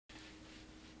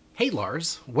Hey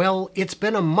Lars, well, it's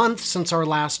been a month since our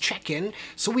last check-in,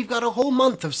 so we've got a whole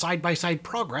month of side-by-side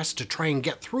progress to try and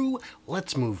get through.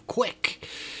 Let's move quick.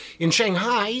 In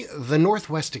Shanghai, the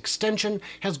Northwest Extension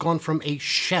has gone from a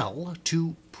shell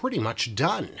to pretty much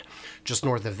done. Just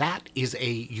north of that is a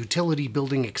utility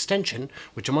building extension,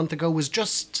 which a month ago was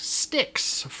just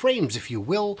sticks, frames if you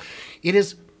will. It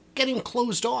is getting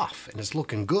closed off and is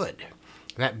looking good.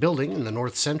 That building in the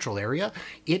north central area,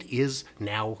 it is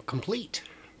now complete.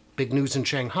 Big news in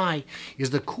Shanghai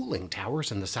is the cooling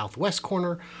towers in the southwest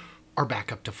corner are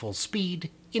back up to full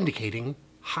speed, indicating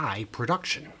high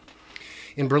production.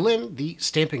 In Berlin, the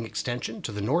stamping extension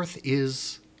to the north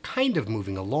is kind of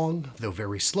moving along, though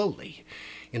very slowly.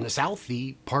 In the south,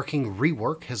 the parking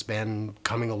rework has been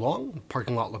coming along. The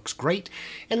parking lot looks great,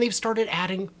 and they've started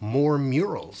adding more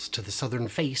murals to the southern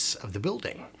face of the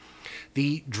building.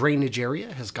 The drainage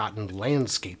area has gotten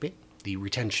landscaping, the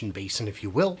retention basin if you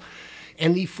will,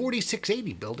 and the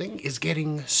 4680 building is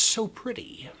getting so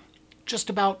pretty. Just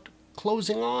about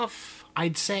closing off,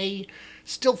 I'd say.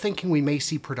 Still thinking we may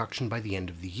see production by the end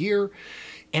of the year.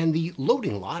 And the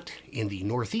loading lot in the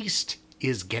northeast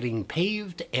is getting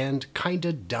paved and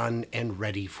kinda done and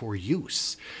ready for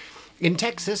use. In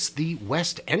Texas, the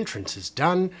west entrance is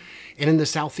done, and in the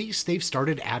southeast, they've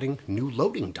started adding new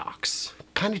loading docks.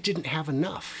 Kinda didn't have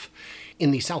enough. In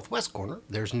the southwest corner,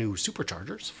 there's new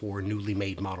superchargers for newly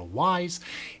made Model Ys,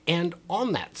 and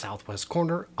on that southwest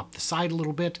corner, up the side a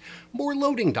little bit, more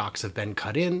loading docks have been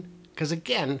cut in, because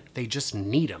again, they just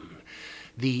need them.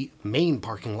 The main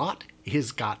parking lot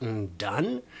is gotten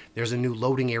done. There's a new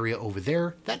loading area over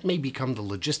there that may become the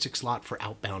logistics lot for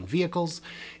outbound vehicles,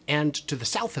 and to the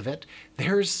south of it,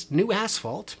 there's new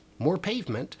asphalt, more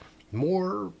pavement,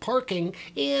 more parking,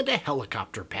 and a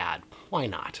helicopter pad. Why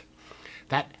not?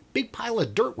 That big pile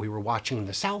of dirt we were watching in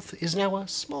the south is now a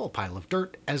small pile of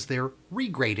dirt as they're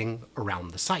regrading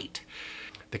around the site.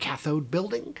 The cathode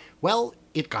building, well,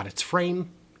 it got its frame,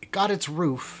 it got its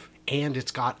roof, and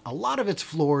it's got a lot of its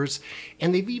floors,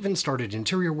 and they've even started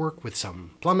interior work with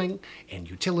some plumbing and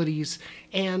utilities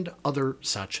and other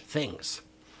such things.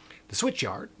 The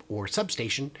switchyard, or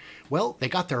substation, well, they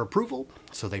got their approval,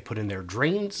 so they put in their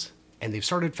drains, and they've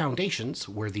started foundations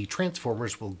where the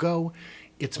transformers will go.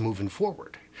 It's moving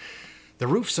forward. The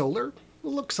roof solar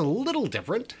looks a little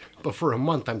different, but for a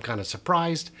month I'm kind of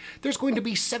surprised. There's going to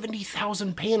be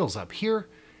 70,000 panels up here,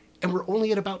 and we're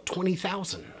only at about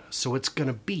 20,000, so it's going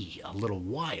to be a little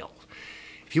while.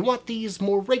 If you want these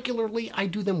more regularly, I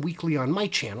do them weekly on my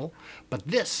channel, but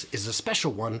this is a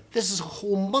special one. This is a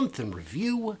whole month in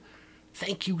review.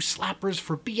 Thank you, Slappers,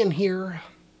 for being here.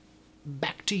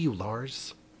 Back to you,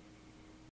 Lars.